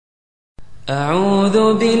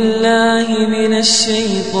أعوذ بالله من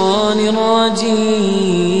الشيطان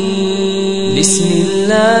الرجيم بسم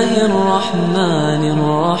الله الرحمن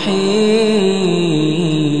الرحيم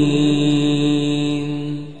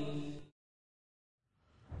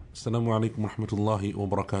السلام عليكم ورحمة الله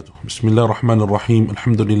وبركاته. بسم الله الرحمن الرحيم.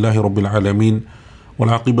 الحمد لله رب العالمين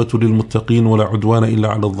والعاقبة للمتقين ولا عدوان إلا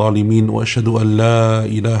على الظالمين، وأشهد أن لا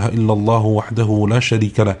إله إلا الله وحده لا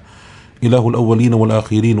شريك له إله الأولين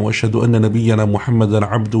والآخرين، وأشهد أن نبينا محمدا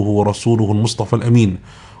عبده ورسوله المصطفى الأمين.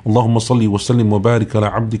 اللهم صل وسلم وبارك على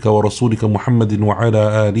عبدك ورسولك محمد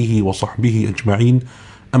وعلى آله وصحبه أجمعين.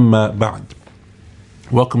 أما بعد.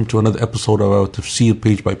 Welcome to another episode of our tafsir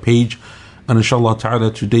page by page, and inshallah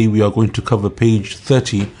ta'ala today we are going to cover page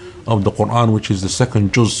 30 of the Quran, which is the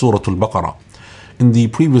second juz, Surah Al-Baqarah. In the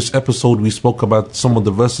previous episode we spoke about some of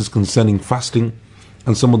the verses concerning fasting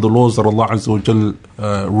and some of the laws that Allah Azza wa Jal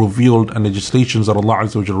revealed and legislations that Allah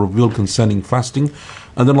Azza wa Jal revealed concerning fasting.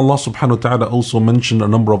 And then Allah subhanahu wa ta'ala also mentioned a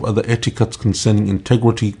number of other etiquettes concerning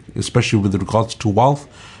integrity, especially with regards to wealth,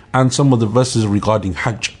 and some of the verses regarding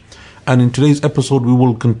Hajj. And in today's episode we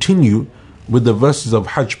will continue with the verses of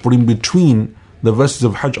Hajj, but in between the verses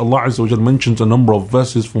of Hajj, Allah Azza wa Jal mentions a number of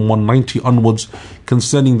verses from 190 onwards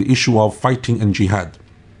concerning the issue of fighting and jihad.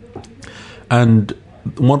 And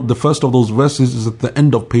the first of those verses is at the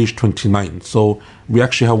end of page 29. So we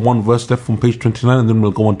actually have one verse left from page 29, and then we'll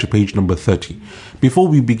go on to page number 30. Before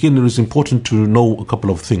we begin, it is important to know a couple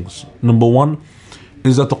of things. Number one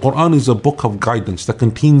is that the Quran is a book of guidance that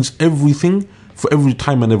contains everything for every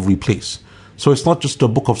time and every place. So it's not just a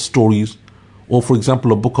book of stories, or for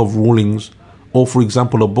example a book of rulings, or for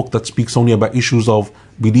example a book that speaks only about issues of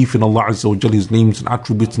belief in Allah Azza wa Jal, His names and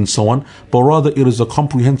attributes and so on, but rather it is a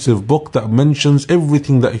comprehensive book that mentions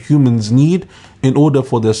everything that humans need in order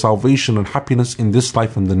for their salvation and happiness in this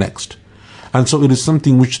life and the next. And so it is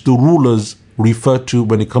something which the rulers refer to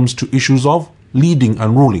when it comes to issues of leading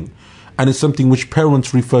and ruling. And it's something which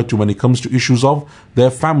parents refer to when it comes to issues of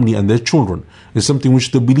their family and their children. It's something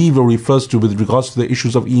which the believer refers to with regards to the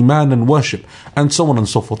issues of Iman and worship, and so on and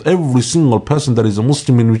so forth. Every single person that is a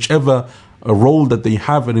Muslim, in whichever role that they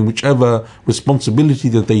have and in whichever responsibility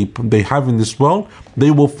that they have in this world,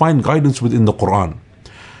 they will find guidance within the Quran.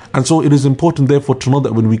 And so it is important therefore to know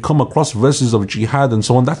that when we come across verses of jihad and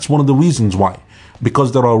so on, that's one of the reasons why.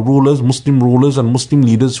 Because there are Muslim rulers and Muslim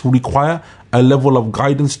leaders who require a level of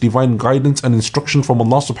guidance, divine guidance and instruction from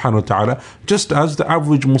Allah subhanahu wa ta'ala, just as the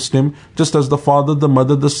average Muslim, just as the father, the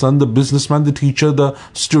mother, the son, the businessman, the teacher, the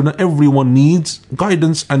student, everyone needs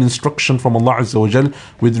guidance and instruction from Allah Azza wa Jal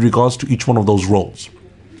with regards to each one of those roles.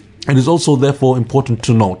 It is also therefore important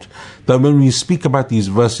to note that when we speak about these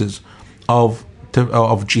verses of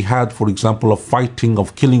jihad, for example, of fighting,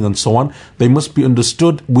 of killing and so on, they must be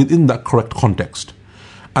understood within that correct context.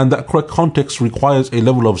 And that correct context requires a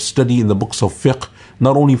level of study in the books of fiqh,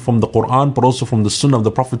 not only from the Quran but also from the Sunnah of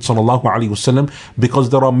the Prophet ﷺ, because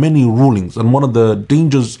there are many rulings. And one of the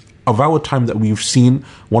dangers of our time that we've seen,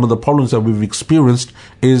 one of the problems that we've experienced,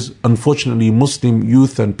 is unfortunately Muslim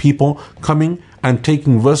youth and people coming and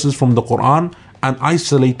taking verses from the Quran and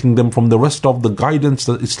isolating them from the rest of the guidance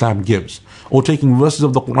that Islam gives, or taking verses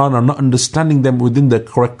of the Quran and not understanding them within their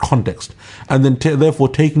correct context, and then therefore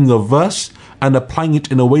taking a verse and applying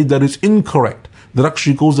it in a way that is incorrect, that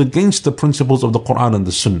actually goes against the principles of the Quran and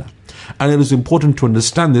the Sunnah. And it is important to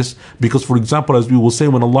understand this because, for example, as we will say,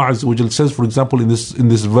 when Allah Azza wa Jal says, for example, in this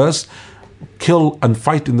verse, kill and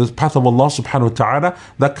fight in the path of Allah subhanahu wa ta'ala,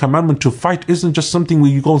 that commandment to fight isn't just something where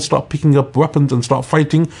you go and start picking up weapons and start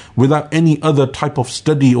fighting without any other type of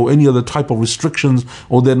study or any other type of restrictions,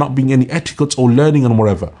 or there not being any etiquettes or learning and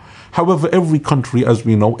whatever. However, every country, as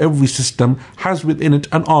we know, every system has within it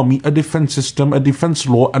an army, a defense system, a defense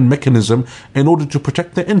law and mechanism in order to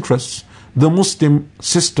protect their interests. The Muslim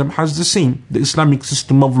system has the same, the Islamic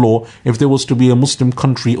system of law. If there was to be a Muslim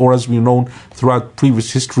country, or as we've known throughout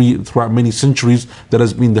previous history, throughout many centuries, there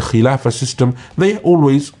has been the Khilafah system, they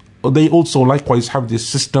also likewise have this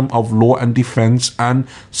system of law and defense and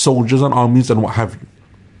soldiers and armies and what have you.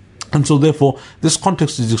 And so therefore this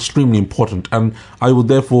context is extremely important, and I would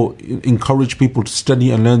therefore encourage people to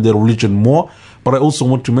study and learn their religion more. But I also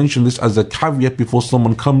want to mention this as a caveat before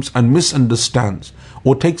someone comes and misunderstands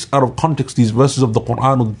or takes out of context these verses of the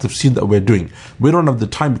Quran or the tafsir that we're doing. We don't have the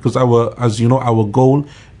time because as you know, our goal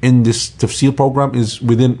in this tafsir program is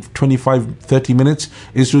within 25-30 minutes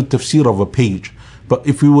is to do tafsir of a page. But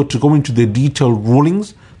if we were to go into the detailed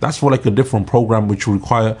rulings, that's for like a different program which will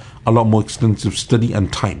require a lot more extensive study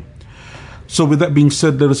and time. So with that being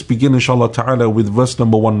said, let us begin inshallah ta'ala with verse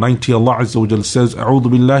number 190. Allah Azza wa Jal says, أعوذ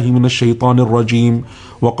بالله من الشيطان الرجيم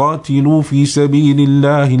وقاتلوا في سبيل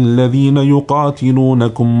الله الذين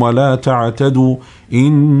يقاتلونكم ولا تعتدوا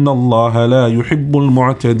إن الله لا يحب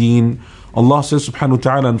المعتدين. Allah says subhanahu wa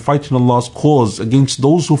ta'ala, and fight in Allah's cause against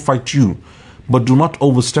those who fight you, but do not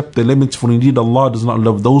overstep the limits, for indeed Allah does not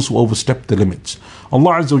love those who overstep the limits.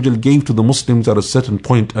 Allah Azza wa Jal gave to the Muslims at a certain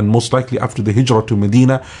point, and most likely after the hijrah to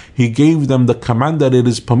Medina, He gave them the command that it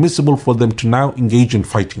is permissible for them to now engage in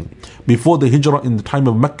fighting. Before the hijrah, in the time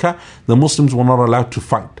of Makkah, the Muslims were not allowed to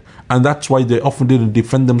fight. And that's why they often didn't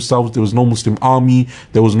defend themselves. There was no Muslim army,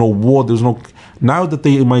 there was no war, there was no... Now that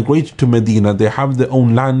they migrated to Medina, they have their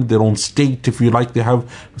own land, their own state, if you like. They have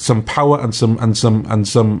some power and some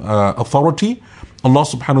authority. Allah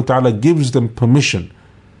subhanahu wa ta'ala gives them permission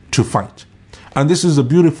to fight. And this is a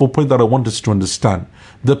beautiful point that I want us to understand.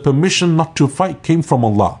 The permission not to fight came from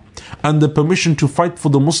Allah. And the permission to fight for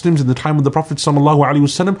the Muslims in the time of the Prophet sallallahu alaihi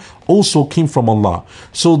wasallam also came from Allah.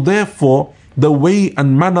 So therefore, the way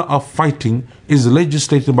and manner of fighting is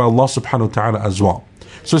legislated by Allah subhanahu wa ta'ala as well.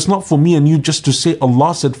 So it's not for me and you just to say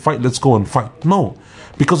Allah said fight, let's go and fight. No.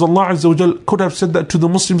 Because Allah Azza wa Jal could have said that to the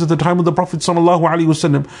Muslims at the time of the Prophet sallallahu alaihi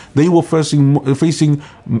wasallam. They were facing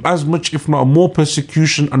as much, if not more,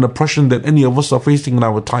 persecution and oppression than any of us are facing in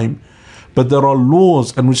our time. But there are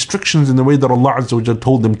laws and restrictions in the way that Allah Azza wa Jal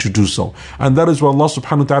told them to do so. And that is why Allah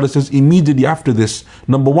subhanahu wa ta'ala says immediately after this,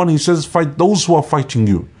 number one, He says, fight those who are fighting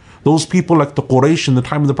you. Those people like the Quraysh in the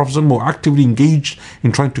time of the Prophet were actively engaged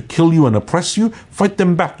in trying to kill you and oppress you. Fight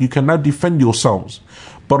them back. You can now defend yourselves.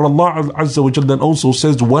 But Allah Azza wa Jal then also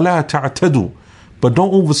says, وَلَا تَعْتَدُوا. But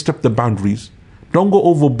don't overstep the boundaries. Don't go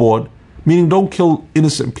overboard. Meaning don't kill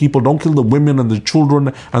innocent people. Don't kill the women and the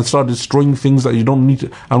children and start destroying things that you don't need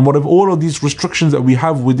to. And whatever, all of these restrictions that we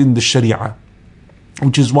have within the Sharia.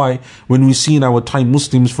 Which is why when we see in our time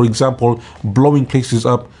Muslims, for example, blowing places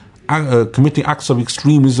up, committing acts of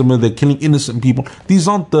extremism, and they're killing innocent people. These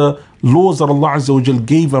aren't the laws that Allah Azza wa Jal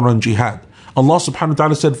gave around jihad. Allah subhanahu wa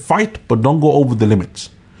ta'ala said fight, but don't go over the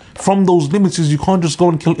limits. From those limits is you can't just go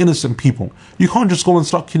and kill innocent people. You can't just go and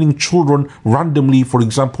start killing children randomly, for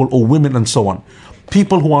example, or women and so on.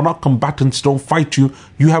 People who are not combatants don't fight you.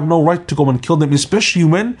 You have no right to go and kill them, especially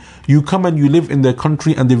when you come and you live in their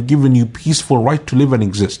country and they've given you peaceful right to live and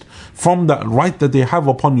exist. From that right that they have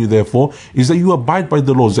upon you, therefore, is that you abide by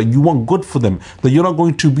the laws, that you want good for them, that you're not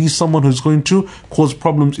going to be someone who's going to cause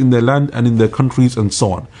problems in their land and in their countries and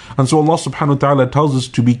so on. And so Allah subhanahu wa ta'ala tells us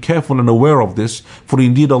to be careful and aware of this, for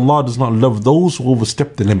indeed Allah does not love those who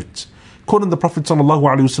overstep the limits. Quoting the Prophet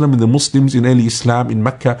ﷺ and the Muslims in early Islam in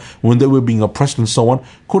Mecca when they were being oppressed and so on,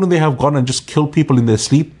 couldn't they have gone and just killed people in their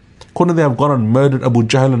sleep? Couldn't they have gone and murdered Abu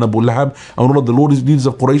Jahl and Abu Lahab and all of the leaders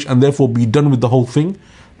of Quraysh and therefore be done with the whole thing?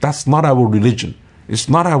 That's not our religion. It's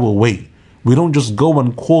not our way. We don't just go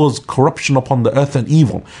and cause corruption upon the earth and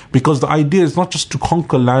evil, because the idea is not just to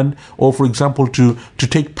conquer land or, for example, to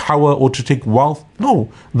take power or to take wealth. No,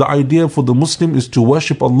 the idea for the Muslim is to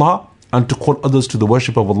worship Allah and to call others to the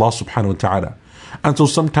worship of Allah subhanahu wa ta'ala. And so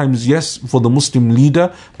sometimes, yes, for the Muslim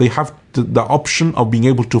leader, they have the option of being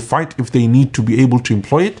able to fight if they need to be able to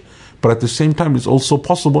employ it. But at the same time, it's also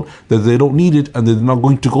possible that they don't need it and they're not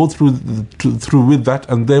going to go through with that,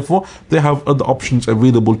 and therefore they have other options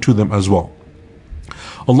available to them as well.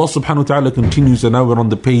 Allah subhanahu wa ta'ala continues, and now we're on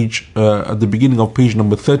the page, at the beginning of page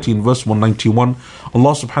number 13, verse 191.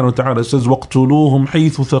 Allah subhanahu wa ta'ala says, وَاقْتُلُوهُمْ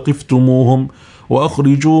حَيْثُ ثَقِفْتُمُوهُمْ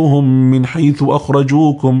وَأَخْرِجُوهُمْ مِنْ حَيْثُ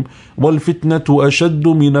أَخْرَجُوكُمْ وَالْفِتْنَةُ أَشَدُّ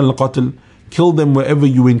مِنَ الْقَتْلِ. Kill them wherever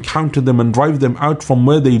you encounter them and drive them out from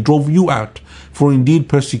where they drove you out. For indeed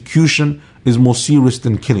persecution is more serious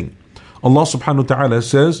than killing. Allah subhanahu wa ta'ala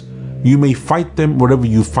says, you may fight them wherever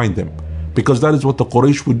you find them. Because that is what the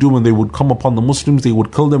Quraysh would do when they would come upon the Muslims. They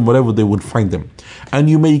would kill them wherever they would find them. And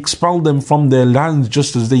you may expel them from their lands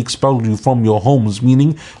just as they expelled you from your homes.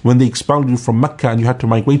 Meaning, when they expelled you from Mecca and you had to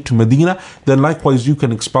migrate to Medina, then likewise you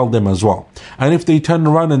can expel them as well. And if they turn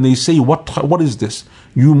around and they say, what is this?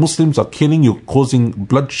 You Muslims are killing, you're causing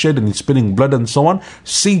bloodshed and you're spilling blood and so on.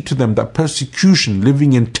 Say to them that persecution,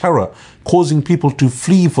 living in terror, causing people to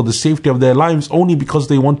flee for the safety of their lives only because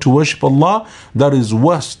they want to worship Allah, that is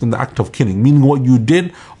worse than the act of killing. Meaning what you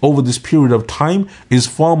did over this period of time is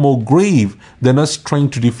far more grave than us trying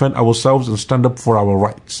to defend ourselves and stand up for our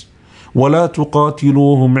rights. وَلَا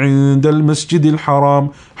تُقَاتِلُوهُمْ عِنْدَ الْمَسْجِدِ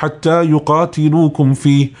الْحَرَامِ حَتَّى يُقَاتِلُوكُمْ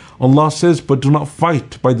فِيهِ. Allah says, but do not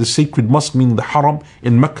fight by the sacred mosque, meaning the Haram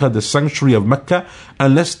in Mecca, the sanctuary of Mecca,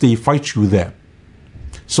 unless they fight you there.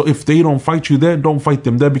 So if they don't fight you there, don't fight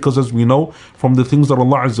them there, because as we know from the things that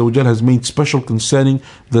Allah Azza wa Jal has made special concerning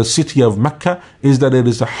the city of Makkah is that it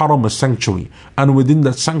is a haram, a sanctuary, and within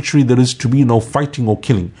that sanctuary there is to be no fighting or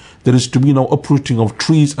killing, there is to be no uprooting of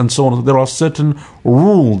trees and so on. There are certain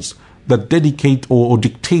rules that dedicate or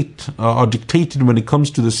dictate are dictated when it comes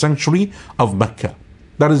to the sanctuary of Makkah.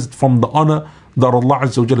 That is from the honor that Allah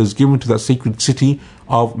Azza wa Jal has given to that sacred city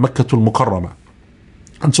of Makkah al-Mukarramah.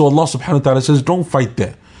 And so Allah subhanahu wa ta'ala says, don't fight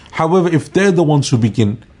there. However, if they're the ones who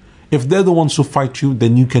begin, if they're the ones who fight you,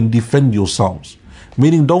 then you can defend yourselves.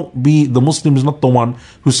 Meaning, don't be, the Muslim is not the one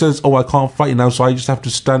who says, oh, I can't fight now, so I just have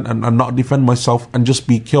to stand and not defend myself and just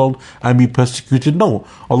be killed and be persecuted. No.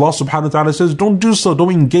 Allah subhanahu wa ta'ala says, don't do so,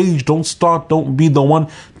 don't engage, don't start, don't be the one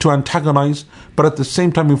to antagonize. But at the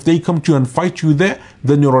same time, if they come to you and fight you there,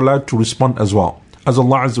 then you're allowed to respond as well. As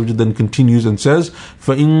Allah Azza wa Jalla then continues and says,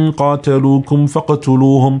 فَإِن قَاتَلُوكُمْ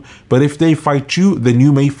فَقَتُلُوهُمْ But if they fight you, then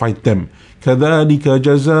you may fight them. كَذَلِكَ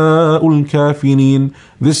جَزَاءُ الْكَافِرِينَ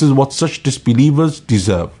This is what such disbelievers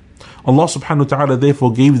deserve. Allah subhanahu wa ta'ala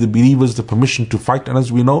therefore gave the believers the permission to fight, and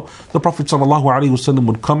as we know, the Prophet sallallahu alaihi wasallam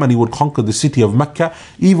would come and he would conquer the city of Mecca,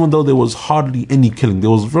 even though there was hardly any killing. There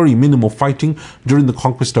was very minimal fighting during the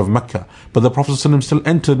conquest of Mecca, but the Prophet ﷺ still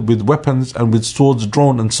entered with weapons and with swords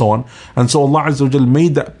drawn and so on. And so Allah Azza wa Jal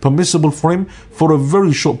made that permissible for him for a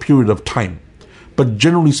very short period of time. But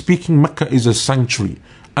generally speaking, Mecca is a sanctuary,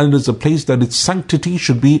 and it is a place that its sanctity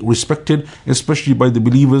should be respected, especially by the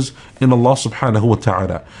believers in Allah subhanahu wa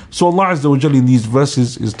ta'ala. So Allah Azza wa Jalla in these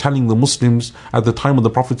verses is telling the Muslims at the time of the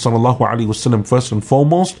Prophet sallallahu alaihi wasallam, first and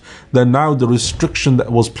foremost, that now the restriction that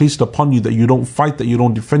was placed upon you, that you don't fight, that you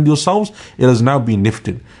don't defend yourselves, it has now been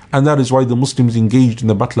lifted. And that is why the Muslims engaged in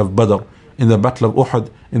the battle of Badr, in the battle of Uhud,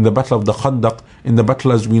 in the battle of the Khandaq, in the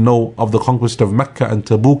battle, as we know, of the conquest of Mecca and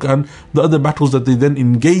Tabuk, and the other battles that they then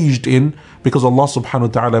engaged in, because Allah subhanahu wa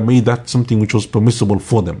ta'ala made that something which was permissible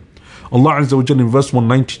for them. Allah Azza wa Jalla in verse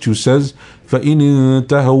 192 says, فَإِن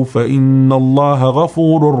انْتَهَوْا فَإِنَّ اللَّهَ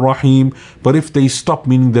غَفُورٌ رَحِيمٌ But if they stop,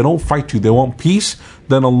 meaning they don't fight you, they want peace,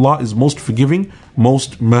 then Allah is most forgiving,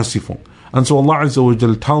 most merciful. And so Allah Azza wa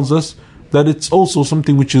Jalla tells us that it's also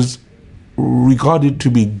something which is regarded to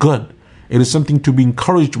be good. It is something to be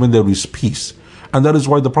encouraged when there is peace. And that is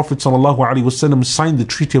why the Prophet ﷺ signed the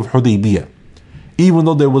Treaty of Hudaybiyah. Even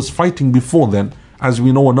though there was fighting before then, as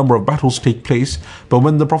we know, a number of battles take place, but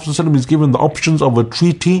when the Prophet ﷺ is given the options of a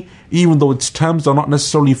treaty, even though its terms are not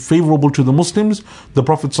necessarily favorable to the Muslims, the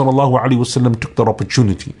Prophet ﷺ took that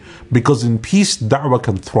opportunity. Because in peace, da'wah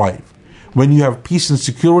can thrive. When you have peace and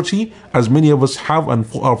security, as many of us have and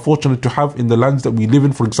are fortunate to have in the lands that we live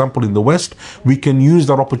in, for example in the West, we can use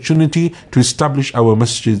that opportunity to establish our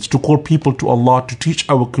masjids, to call people to Allah, to teach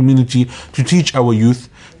our community, to teach our youth.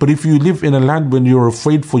 But if you live in a land when you're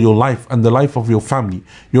afraid for your life and the life of your family,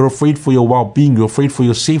 you're afraid for your well-being, you're afraid for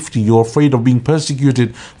your safety, you're afraid of being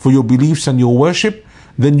persecuted for your beliefs and your worship,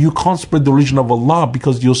 then you can't spread the religion of Allah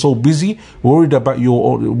because you're so busy, worried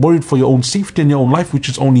for your own safety and your own life, which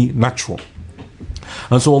is only natural.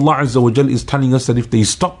 And so Allah Azza wa Jal is telling us that if they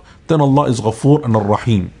stop, then Allah is Ghafoor and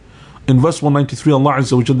Ar-Rahim. In verse 193, Allah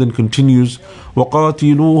Azza wa Jal then continues,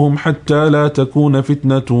 وَقَاتِلُوهُمْ حَتَّى لَا تَكُونَ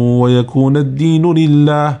فِتْنَةٌ وَيَكُونَ الدِّينُ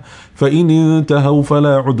لِلَّهِ فَإِنِ انْتَهَوْا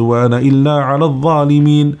فَلَا عُدْوَانَ إِلَّا عَلَى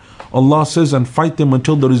الظَّالِمِينَ Allah says, and fight them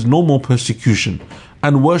until there is no more persecution,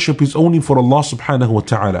 and worship is only for Allah subhanahu wa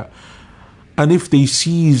ta'ala. And if they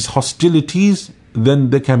cease hostilities, then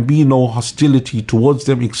there can be no hostility towards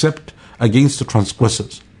them except against the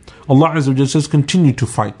transgressors. Allah Azza wa Jalla says, continue to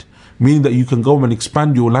fight, meaning that you can go and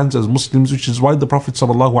expand your lands as Muslims, which is why the Prophet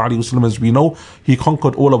ﷺ, as we know, he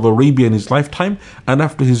conquered all of Arabia in his lifetime, and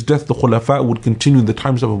after his death the Khulafa would continue in the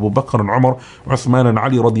times of Abu Bakr and Umar, Uthman and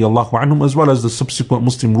Ali radiallahu anhum, as well as the subsequent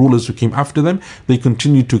Muslim rulers who came after them. They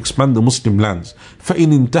continued to expand the Muslim lands.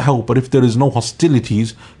 فَإِنِ انْتَهَوْا But if there is no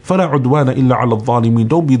hostilities, فَلَا عُدْوَانَ إِلَّا عَلَى الظَّالِمِينَ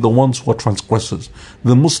Don't be the ones who are transgressors.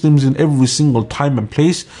 The Muslims in every single time and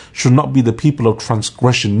place should not be the people of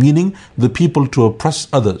transgression, meaning the people to oppress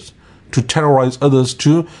others, to terrorize others,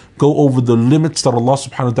 to go over the limits that Allah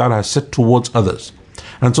subhanahu wa ta'ala has set towards others.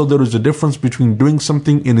 And so there is a difference between doing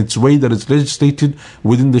something in its way that is legislated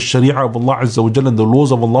within the Sharia of Allah Azza wa Jalla and the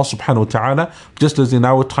laws of Allah subhanahu wa ta'ala. Just as in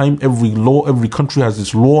our time, every country has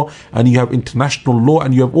its law, and you have international law,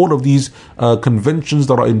 and you have all of these conventions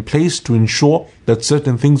that are in place to ensure that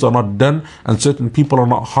certain things are not done and certain people are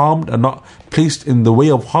not harmed and not placed in the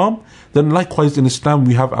way of harm. Then likewise in Islam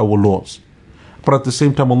we have our laws. But at the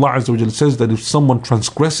same time, Allah Azza wa Jalla says that if someone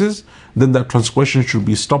transgresses, then that transgression should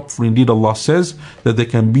be stopped. For indeed Allah says that there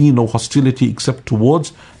can be no hostility except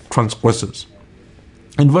towards transgressors.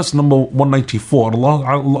 In verse number 194,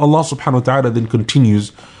 Allah subhanahu wa ta'ala then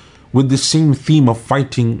continues with the same theme of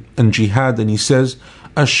fighting and jihad, and He says,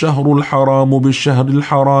 الشهر الحرام بالشهر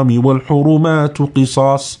الحرام والحرمات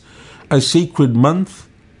قصاص. A sacred month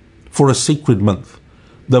for a sacred month.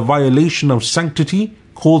 The violation of sanctity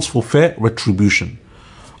calls for fair retribution.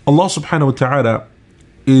 Allah subhanahu wa ta'ala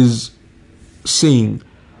is saying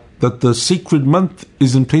that the sacred month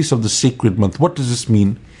is in place of the sacred month. What does this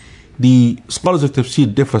mean? The scholars of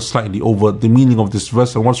tafsir differ slightly over the meaning of this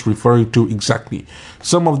verse and what's referring to exactly.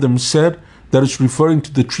 Some of them said that it's referring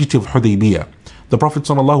to the Treaty of Hudaybiyah. The Prophet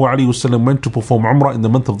ﷺ went to perform Umrah in the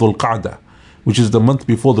month of Dhul Qa'dah, which is the month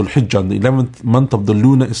before Dhul Hijjah, the 11th month of the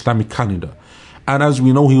lunar Islamic calendar. And as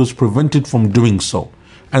we know, he was prevented from doing so.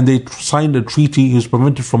 And they signed a treaty. He was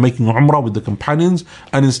prevented from making Umrah with the companions,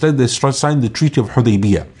 and instead they signed the Treaty of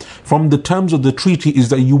Hudaybiyah. From the terms of the treaty is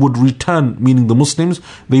that you would return, meaning the Muslims,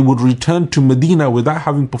 they would return to Medina without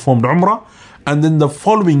having performed Umrah, and then the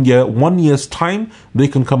following year, 1 year's time, they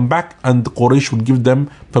can come back and the Quraysh would give them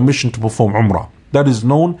permission to perform Umrah. That is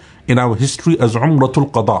known in our history as Umratul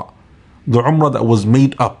Qada, the Umrah that was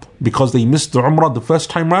made up. Because they missed the Umrah the first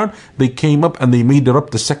time round, they came up and they made it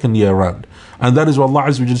up the second year round. And that is what Allah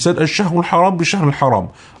Azza wa Jalla said, Ash-Shahr al-Haram bi-Shahr al-Haram.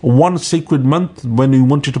 One sacred month when you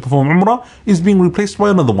wanted to perform Umrah is being replaced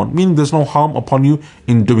by another one, meaning there's no harm upon you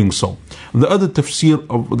in doing so. The other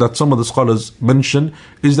tafsir that some of the scholars mention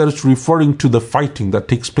is that it's referring to the fighting that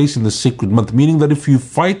takes place in the sacred month, meaning that if you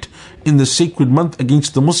fight in the sacred month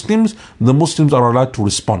against the Muslims are allowed to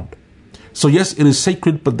respond. So yes, it is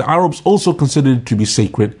sacred, but the Arabs also considered it to be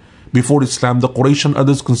sacred. Before Islam, the Quraysh and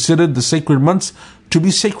others considered the sacred months to be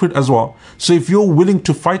sacred as well. So if you're willing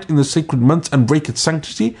to fight in the sacred months and break its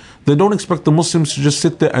sanctity, then don't expect the Muslims to just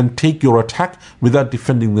sit there and take your attack without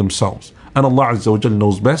defending themselves. And Allah Azza wa Jalla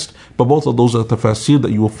knows best, but both of those are tafasir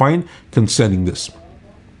that you will find concerning this.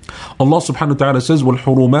 Allah subhanahu wa ta'ala says,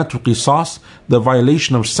 وَالْحُرُمَاتُ قِصَاص. The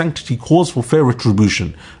violation of sanctity calls for fair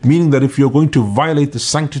retribution. Meaning that if you're going to violate the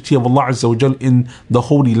sanctity of Allah Azza wa Jal in the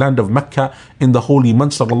holy land of Makkah, in the holy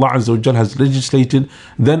months that Allah Azza wa Jal has legislated,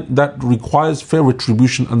 then that requires fair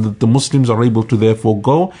retribution, and that the Muslims are able to therefore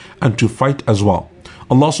go and to fight as well.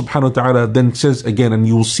 Allah subhanahu wa ta'ala then says again, and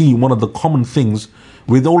you will see one of the common things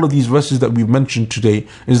with all of these verses that we've mentioned today,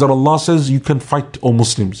 is that Allah says you can fight, O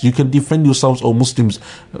Muslims, you can defend yourselves, O Muslims,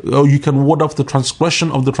 or you can ward off the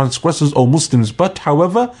transgression of the transgressors, O Muslims, but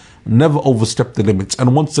however, never overstep the limits.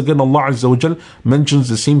 And once again Allah Azza wa Jal mentions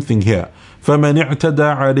the same thing here. فَمَنِ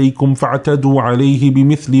اعْتَدَى عَلَيْكُمْ فَاعْتَدُوا عَلَيْهِ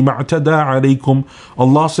بِمِثْلِ مَا اعْتَدَى عَلَيْكُمْ.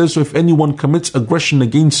 Allah says, so if anyone commits aggression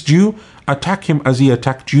against you, attack him as he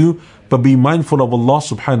attacked you, but be mindful of Allah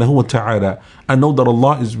subhanahu wa ta'ala, and know that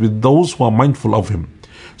Allah is with those who are mindful of Him.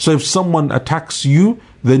 So if someone attacks you,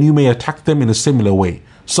 then you may attack them in a similar way.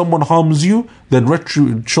 Someone harms you, then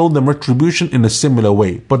show them retribution in a similar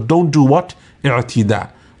way. But don't do what?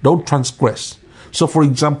 I'tida. Don't transgress. So for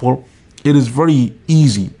example, it is very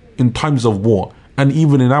easy in times of war, and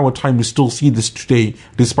even in our time we still see this today,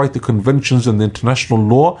 despite the conventions and the international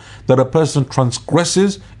law, that a person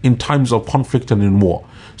transgresses in times of conflict and in war.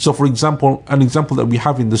 So for example, an example that we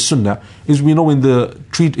have in the Sunnah is, we know in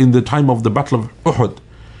the time of the Battle of Uhud,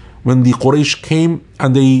 when the Quraysh came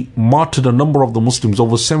and they martyred a number of the Muslims,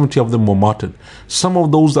 over 70 of them were martyred. Some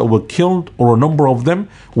of those that were killed, or a number of them,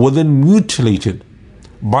 were then mutilated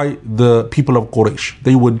by the people of Quraysh.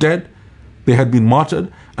 They were dead, they had been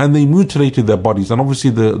martyred, and they mutilated their bodies. And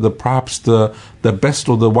obviously perhaps the best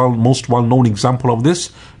or the most well-known example of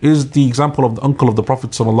this is the example of the uncle of the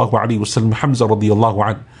Prophet ﷺ, Hamza radiallahu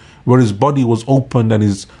anhu, where his body was opened and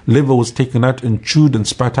his liver was taken out and chewed and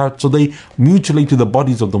spat out. So they mutilated the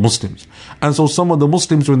bodies of the Muslims. And so some of the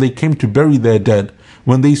Muslims, when they came to bury their dead,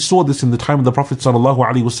 when they saw this in the time of the Prophet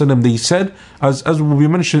ﷺ, they said, as will be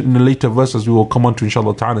mentioned in a later verse, as we will come on to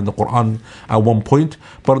inshallah ta'ala in the Quran at one point,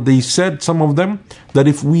 but they said, some of them, that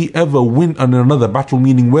if we ever win in another battle,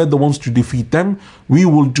 meaning we're the ones to defeat them, we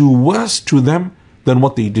will do worse to them than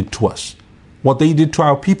what they did to us. What they did to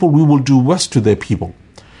our people, we will do worse to their people.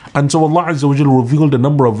 And so Allah Azza wa Jalla revealed a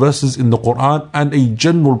number of verses in the Quran and a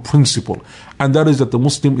general principle, and that is that the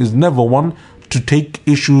Muslim is never one to take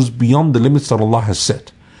issues beyond the limits that Allah has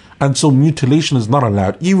set. And so mutilation is not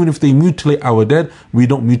allowed. Even if they mutilate our dead, we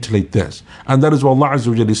don't mutilate theirs. And that is why Allah Azza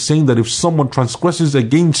wa Jalla is saying that if someone transgresses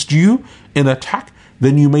against you in attack,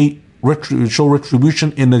 then you may show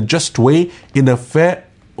retribution in a just way, in a fair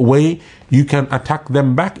way. You can attack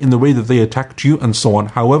them back in the way that they attacked you, and so on.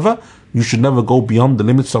 However, you should never go beyond the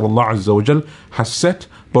limits that Allah Azza wa Jal has set,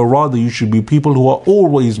 but rather you should be people who are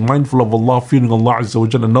always mindful of Allah, fearing Allah Azza wa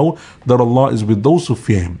Jal, and know that Allah is with those who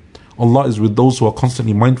fear Him. Allah is with those who are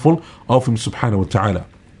constantly mindful of Him subhanahu wa ta'ala.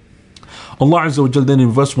 Allah Azza wa Jal then in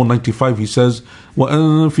verse 195 He says,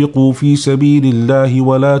 وَأَنفِقُوا فِي سَبِيلِ اللَّهِ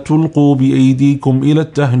وَلَا تُلْقُوا بِأَيْدِيكُمْ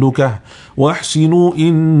إِلَى التَّهْلُكَةِ وَأَحْسِنُوا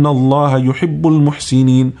إِنَّ اللَّهَ يُحِبُّ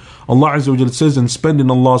الْمُحْسِنِينَ. Allah Azza wa Jal says, and spend in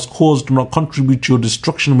Allah's cause, do not contribute to your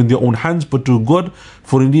destruction with your own hands, but do good,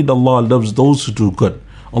 for indeed Allah loves those who do good.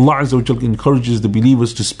 Allah Azza wa Jal encourages the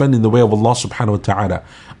believers to spend in the way of Allah subhanahu wa ta'ala.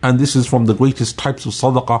 And this is from the greatest types of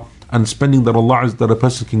sadaqah and spending that that a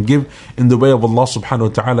person can give in the way of Allah subhanahu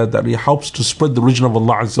wa ta'ala, that it helps to spread the religion of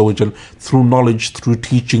Allah Azza wa Jal through knowledge, through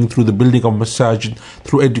teaching, through the building of masajid,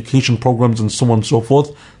 through education programs and so on and so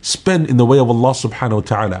forth. Spend in the way of Allah subhanahu wa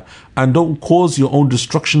ta'ala. And don't cause your own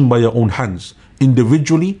destruction by your own hands.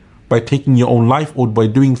 Individually, by taking your own life, or by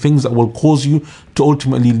doing things that will cause you to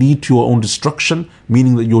ultimately lead to your own destruction,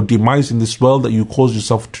 meaning that your demise in this world, that you cause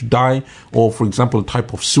yourself to die, or for example a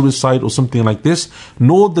type of suicide or something like this,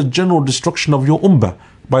 nor the general destruction of your ummah,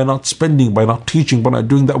 by not spending, by not teaching, by not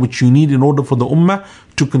doing that which you need in order for the ummah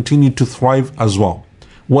to continue to thrive as well.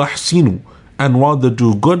 وَأَحْسِنُوا, and rather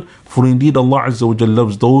do good, for indeed Allah Azza wa Jalla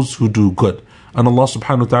loves those who do good. And Allah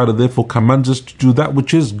subhanahu wa ta'ala therefore commands us to do that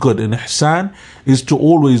which is good. And ihsan is to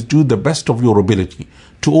always do the best of your ability,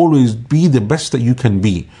 to always be the best that you can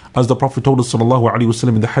be. As the Prophet told us sallallahu alayhi wa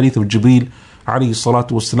sallam in the hadith of Jibreel alayhi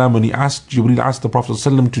salatu wasalam, when Jibreel asked the Prophet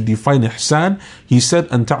sallallahu alayhi wa sallam to define ihsan, he said,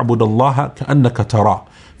 أن تعبد الله كأنك تراه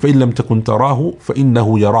فإن لم تكن تراه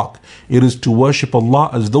فإنه يراك. It is to worship Allah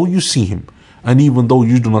as though you see Him. And even though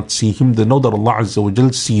you do not see Him, then know that Allah Azza wa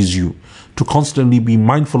Jal sees you. To constantly be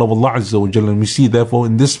mindful of Allah Azza wa Jal. And we see therefore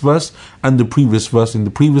in this verse and the previous verse, in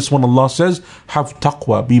the previous one Allah says, have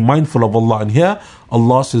taqwa, be mindful of Allah. And here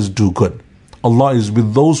Allah says, do good. Allah is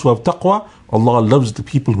with those who have taqwa. Allah loves the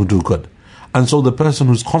people who do good. And so the person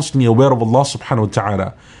who's constantly aware of Allah subhanahu wa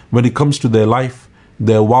ta'ala, when it comes to their life,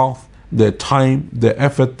 their wealth, their time, their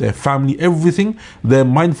effort, their family, everything, they're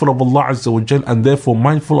mindful of Allah Azza wa Jal, and therefore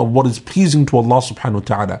mindful of what is pleasing to Allah subhanahu wa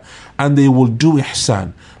ta'ala. And they will do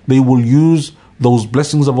ihsan. They will use those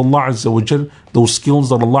blessings of Allah Azza wa Jal, those skills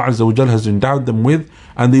that Allah Azza wa Jal has endowed them with,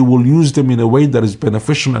 and they will use them in a way that is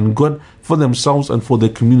beneficial and good for themselves and for their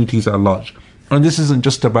communities at large. And this isn't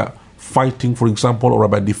just about fighting, for example, or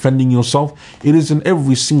about defending yourself. It is in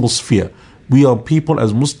every single sphere. We are people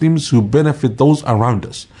as Muslims who benefit those around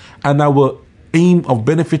us. And our aim of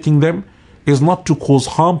benefiting them is not to cause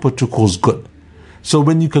harm, but to cause good. So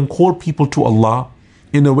when you can call people to Allah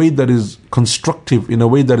in a way that is constructive, in a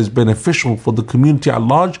way that is beneficial for the community at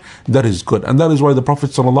large, that is good. And that is why the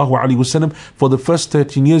Prophet ﷺ, for the first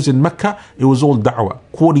 13 years in Makkah, it was all da'wah,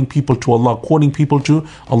 calling people to Allah, calling people to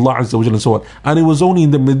Allah Azza wa Jalla and so on. And it was only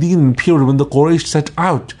in the Medinan period when the Quraysh set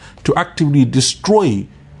out to actively destroy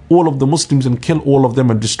all of the Muslims and kill all of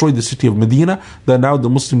them and destroy the city of Medina, that now the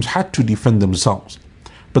Muslims had to defend themselves.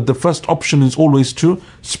 But the first option is always to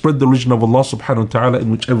spread the religion of Allah subhanahu wa ta'ala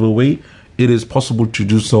in whichever way it is possible to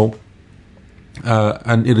do so,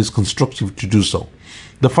 and it is constructive to do so.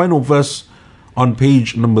 The final verse on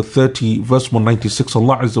page number 30, verse 196,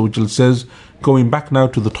 Allah Azza wa Jal says, going back now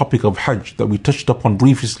to the topic of Hajj that we touched upon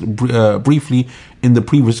briefly in the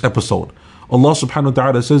previous episode. Allah subhanahu wa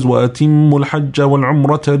ta'ala says, وَأَتِمُّ الْحَجَّ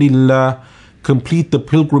وَالْعُمْرَةَ لِلَّهِ. Complete the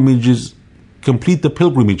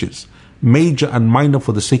pilgrimages, major and minor,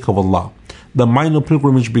 for the sake of Allah. The minor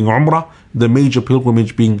pilgrimage being Umrah, the major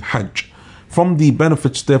pilgrimage being Hajj. From the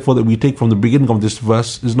benefits therefore that we take from the beginning of this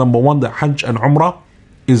verse is, number one, that Hajj and Umrah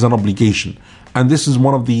is an obligation. And this is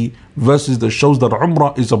one of the verses that shows that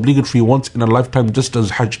Umrah is obligatory once in a lifetime, just as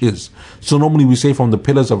Hajj is. So normally we say from the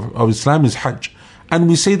pillars of Islam is Hajj. And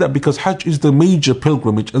we say that because Hajj is the major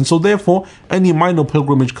pilgrimage, and so therefore any minor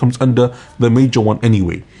pilgrimage comes under the major one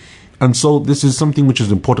anyway. And so this is something which is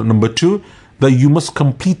important. Number two, that you must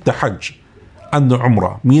complete the Hajj and the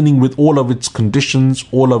Umrah, meaning with all of its conditions,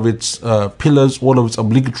 all of its pillars, all of its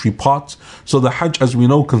obligatory parts. So the Hajj, as we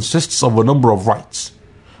know, consists of a number of rites.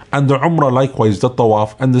 And the Umrah likewise, the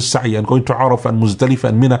Tawaf and the Sa'i and going to Arafah and Muzdalifah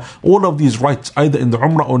and Mina, all of these rites, either in the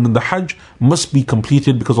Umrah or in the Hajj, must be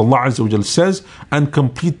completed, because Allah Azza wa Jal says, and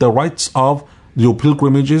complete the rites of your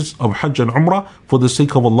pilgrimages of Hajj and Umrah for the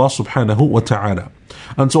sake of Allah subhanahu wa ta'ala.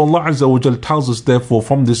 And so Allah Azza wa Jal tells us therefore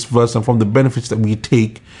from this verse and from the benefits that we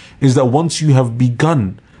take, is that once you have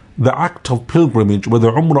begun the act of pilgrimage,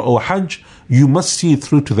 whether Umrah or Hajj, you must see it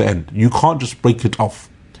through to the end. You can't just break it off.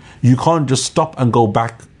 You can't just stop and go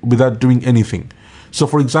back without doing anything. So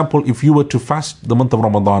for example, if you were to fast the month of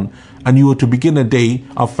Ramadan and you were to begin a day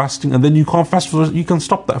of fasting and then you can't fast, you can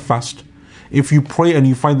stop that fast. If you pray and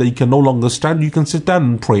you find that you can no longer stand, you can sit down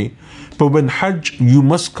and pray. But when Hajj, you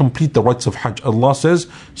must complete the rites of Hajj. Allah says,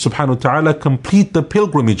 subhanahu wa ta'ala, complete the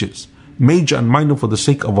pilgrimages, major and minor, for the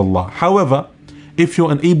sake of Allah. However, if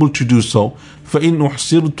you're unable to do so, فَإِنْ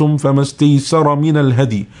أُحْصِرْتُمْ فَمَسْتَيْسَرَ مِنَ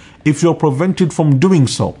الْهَدِي, if you're prevented from doing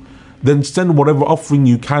so, then send whatever offering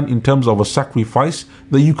you can in terms of a sacrifice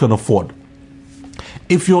that you can afford.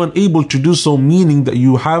 If you're unable to do so, meaning that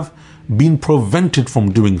you have been prevented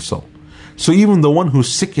from doing so. So even the one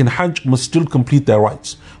who's sick in Hajj must still complete their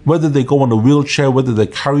rites. Whether they go on a wheelchair, whether they're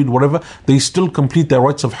carried, whatever, they still complete their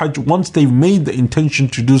rites of Hajj once they've made the intention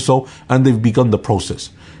to do so and they've begun the process.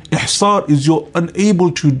 Ihsar is you're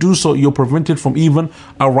unable to do so, you're prevented from even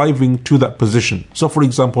arriving to that position. So for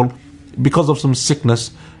example, because of some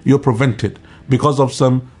sickness, you're prevented. Because of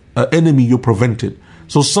some enemy, you're prevented.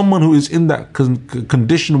 So someone who is in that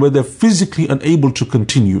condition where they're physically unable to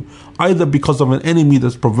continue, either because of an enemy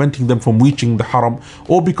that's preventing them from reaching the haram,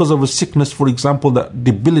 or because of a sickness, for example, that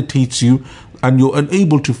debilitates you and you're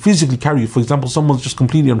unable to physically carry it. For example, someone's just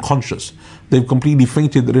completely unconscious. They've completely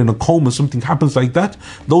fainted, they're in a coma, something happens like that.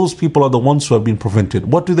 Those people are the ones who have been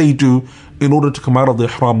prevented. What do they do in order to come out of the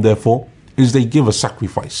ihram, therefore? Is they give a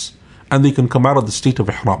sacrifice. And they can come out of the state of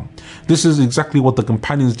ihram. This is exactly what the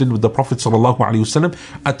companions did with the Prophet ﷺ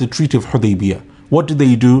at the Treaty of Hudaybiyah. What did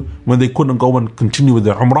they do when they couldn't go and continue with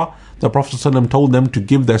their Umrah? The Prophet ﷺ told them to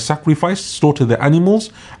give their sacrifice, slaughter their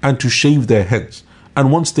animals, and to shave their heads.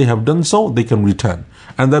 And once they have done so, they can return.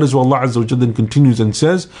 And that is what Allah Azza wa Jalla then continues and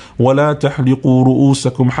says, وَلَا تَحْلِقُوا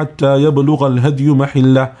رُؤُوسَكُمْ حَتَّى يَبْلُغَ الْهَدْيُ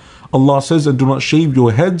مَحِلَّهُ. Allah says, and do not shave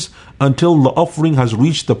your heads until the offering has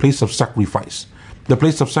reached the place of sacrifice. The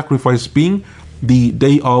place of sacrifice being the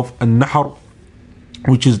day of An-Nahr,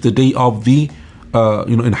 which is the day of the,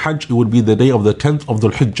 in Hajj, it would be the day of the 10th of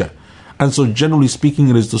Dhul Hijjah. And so generally speaking,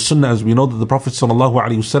 it is the sunnah, as we know, that the Prophet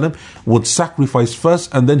ﷺ would sacrifice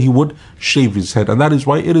first and then he would shave his head. And that is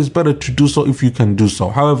why it is better to do so if you can do so.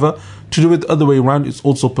 However, to do it the other way around, it's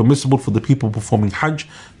also permissible for the people performing Hajj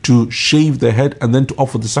to shave their head and then to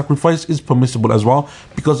offer the sacrifice is permissible as well,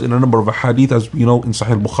 because in a number of hadith, as we know in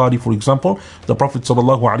Sahih Bukhari, for example, the Prophet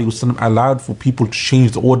ﷺ allowed for people to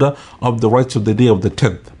change the order of the rites of the day of the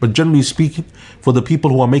 10th. But generally speaking, for the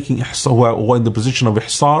people who are making ihsar, who are in the position of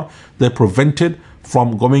ihsar, they're prevented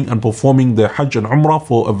from going and performing their Hajj and Umrah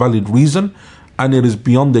for a valid reason, and it is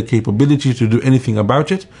beyond their capability to do anything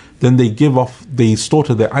about it. Then they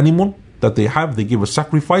slaughter their animal that they have, they give a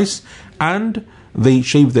sacrifice, and they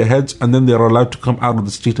shave their heads, and then they are allowed to come out of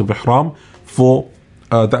the state of ihram for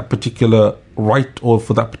that particular rite or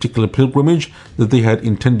for that particular pilgrimage that they had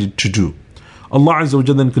intended to do. Allah Azza wa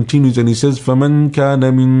Jalla then continues and He says, فَمَنْ كَانَ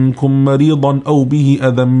مِنْكُمْ مَرِيضًا أَوْ بِهِ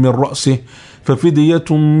أَذًى مِنْ رَأْسِهِ فَفِدْيَةٌ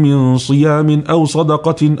مِنْ صِيَامٍ أَوْ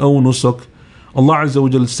صَدَقَةٍ أَوْ نُسُكٍ. Allah Azza wa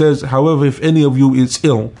Jalla says, however, if any of you is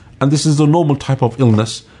ill, and this is the normal type of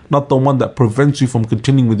illness, not the one that prevents you from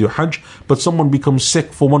continuing with your Hajj, but someone becomes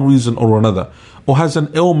sick for one reason or another, or has an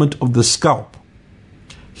ailment of the scalp,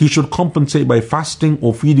 he should compensate by fasting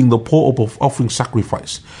or feeding the poor or offering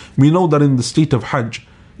sacrifice. We know that in the state of Hajj,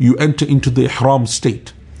 you enter into the ihram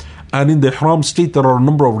state. And in the ihram state, there are a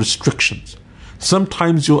number of restrictions.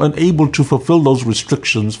 Sometimes you're unable to fulfill those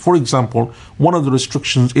restrictions. For example, one of the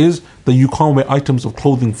restrictions is that you can't wear items of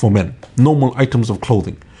clothing for men, normal items of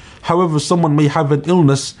clothing. However, someone may have an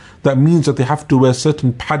illness that means that they have to wear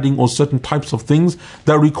certain padding or certain types of things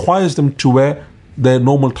that requires them to wear their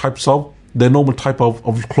normal type of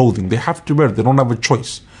clothing. They have to wear it. They don't have a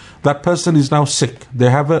choice. That person is now sick.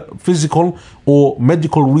 They have a physical or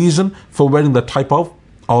medical reason for wearing the type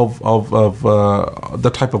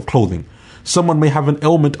of clothing. Someone may have an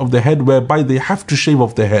ailment of the head whereby they have to shave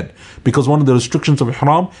off their head, because one of the restrictions of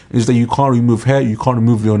ihram is that you can't remove hair, you can't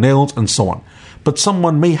remove your nails, and so on. But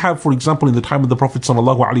someone may have, for example, in the time of the Prophet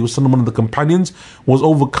ﷺ, one of the companions was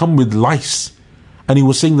overcome with lice. And he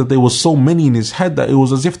was saying that there were so many in his head that it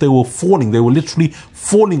was as if they were falling. They were literally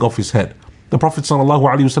falling off his head. The Prophet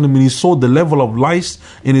ﷺ, when he saw the level of lice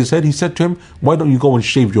in his head, he said to him, why don't you go and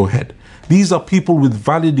shave your head? These are people with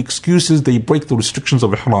valid excuses. They break the restrictions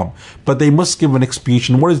of ihram, but they must give an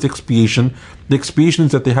expiation. What is the expiation? The expiation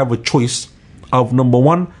is that they have a choice of, number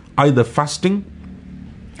one, either fasting,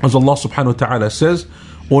 as Allah subhanahu wa ta'ala says,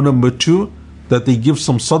 or number two, that they give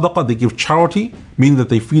some sadaqah, they give charity, meaning that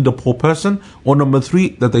they feed a poor person, or number three,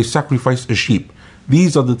 that they sacrifice a sheep.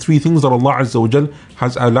 These are the three things that Allah Azza wa Jal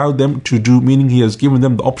has allowed them to do, meaning He has given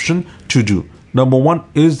them the option to do. Number one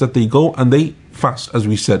is that they go and they fast, as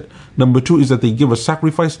we said. Number two is that they give a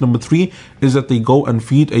sacrifice. Number three is that they go and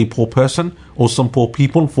feed a poor person or some poor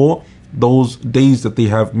people for those days that they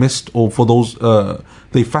have missed, or for those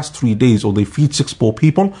they fast 3 days, or they feed 6 poor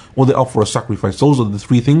people, or they offer a sacrifice. Those are the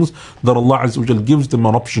 3 things that Allah Azza wa Jal gives them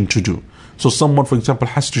an option to do. So someone, for example,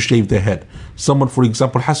 has to shave their head. Someone, for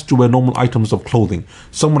example, has to wear normal items of clothing.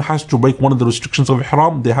 Someone has to break one of the restrictions of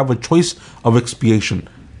ihram. They have a choice of expiation.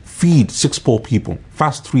 Feed 6 poor people,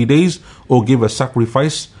 fast 3 days, or give a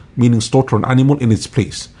sacrifice, meaning slaughter an animal in its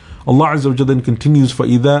place. Allah Azza wa Jalla then continues,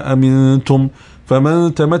 فَإِذَا أَمِنْتُمْ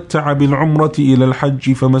فَمَنْ تَمَتَّعَ بِالْعُمْرَةِ إِلَى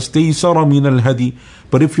الْحَجِّ فَمَا اسْتَيْسَرَ مِنَ الْهَدِيِ.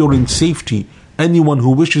 But if you're in safety, anyone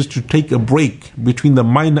who wishes to take a break between the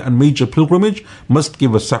minor and major pilgrimage must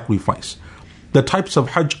give a sacrifice. The types of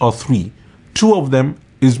Hajj are 3. 2 of them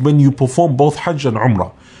is when you perform both Hajj and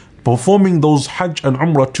Umrah. Performing those Hajj and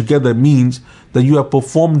Umrah together means that you have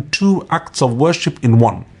performed 2 acts of worship in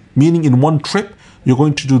one. Meaning in one trip, you're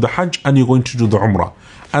going to do the Hajj and you're going to do the Umrah.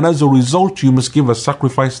 And as a result, you must give a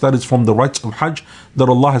sacrifice that is from the rights of Hajj that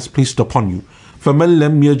Allah has placed upon you. فَمَنْ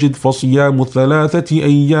لَمْ يَجِدْ فَصِيَامُ 3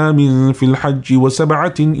 أَيَّامٍ فِي الْحَجِّ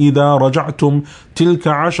وَسَبْعَةٍ إِذَا رَجَعْتُمْ تِلْكَ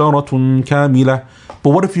عَشَرَةٌ كَامِلَةٌ. But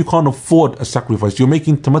what if you can't afford a sacrifice? You're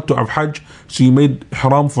making tamattu of Hajj, so you made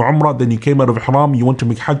ihram for Umrah, then you came out of ihram, you want to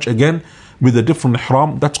make Hajj again with a different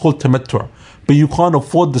ihram. That's called tamattu. But you can't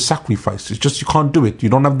afford the sacrifice. It's just you can't do it. You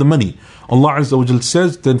don't have the money. Allah Azza wa Jal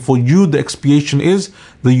says, then for you the expiation is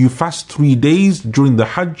that you fast 3 days during the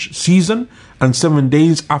Hajj season and 7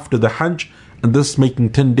 days after the Hajj, and thus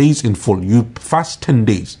making 10 days in full. You fast 10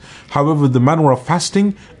 days. However, the manner of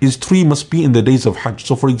fasting is 3 must be in the days of Hajj.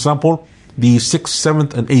 So for example, the 6th,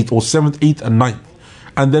 7th and 8th, or 7th, 8th and 9th.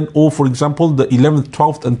 And then, or for example, the 11th,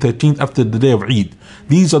 12th and 13th after the day of Eid.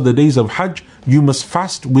 These are the days of Hajj. You must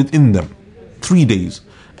fast within them. 3 days.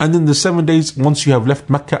 And then the 7 days, once you have left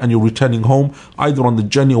Makkah and you're returning home, either on the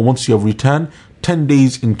journey or once you have returned, 10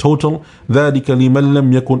 days in total. ذَلِكَ لِمَنْ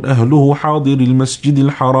لَمْ يَكُنْ أَهْلُهُ حَاضِرِ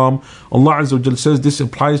الْمَسْجِدِ-الْحَرَامِ. Allah Azza wa Jal says this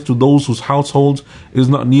applies to those whose households is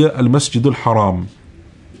not near Al-Masjid-Al-Haram.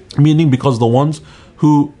 Meaning because the ones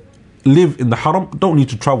who live in the Haram don't need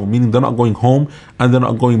to travel, meaning they're not going home and they're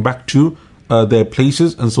not going back to their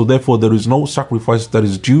places, and so therefore there is no sacrifice that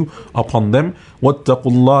is due upon them. وَاتَّقُوا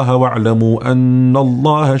اللَّهَ وَاعْلَمُوا أَنَّ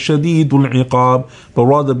اللَّهَ شَدِيدُ الْعِقَابِ. But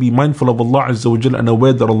rather be mindful of Allah Azza wa Jal and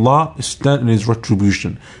aware that Allah is stern in His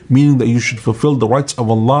retribution, meaning that you should fulfill the rights of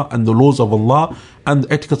Allah and the laws of Allah and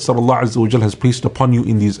the etiquettes that Allah Azza wa Jal has placed upon you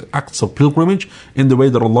in these acts of pilgrimage in the way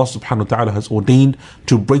that Allah subhanahu wa ta'ala has ordained.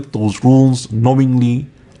 To break those rules knowingly,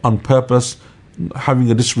 on purpose, having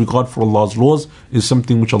a disregard for Allah's laws is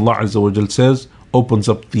something which Allah Azza wa Jal says opens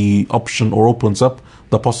up the option, or opens up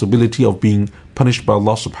the possibility of being punished by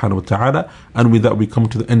Allah subhanahu wa ta'ala. And with that we come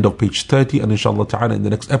to the end of page 30, and inshallah ta'ala in the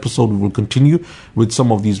next episode we will continue with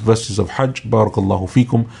some of these verses of Hajj. Barakallahu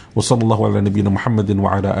feekum wa sallallahu ala nabiyyina Muhammadin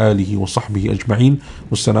wa ala alihi wa sahbihi ajma'in.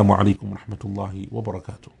 Wassalamu alaikum wa rahmatullahi wa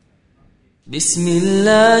barakatuh. بسم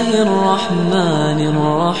الله الرحمن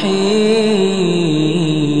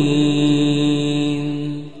الرحيم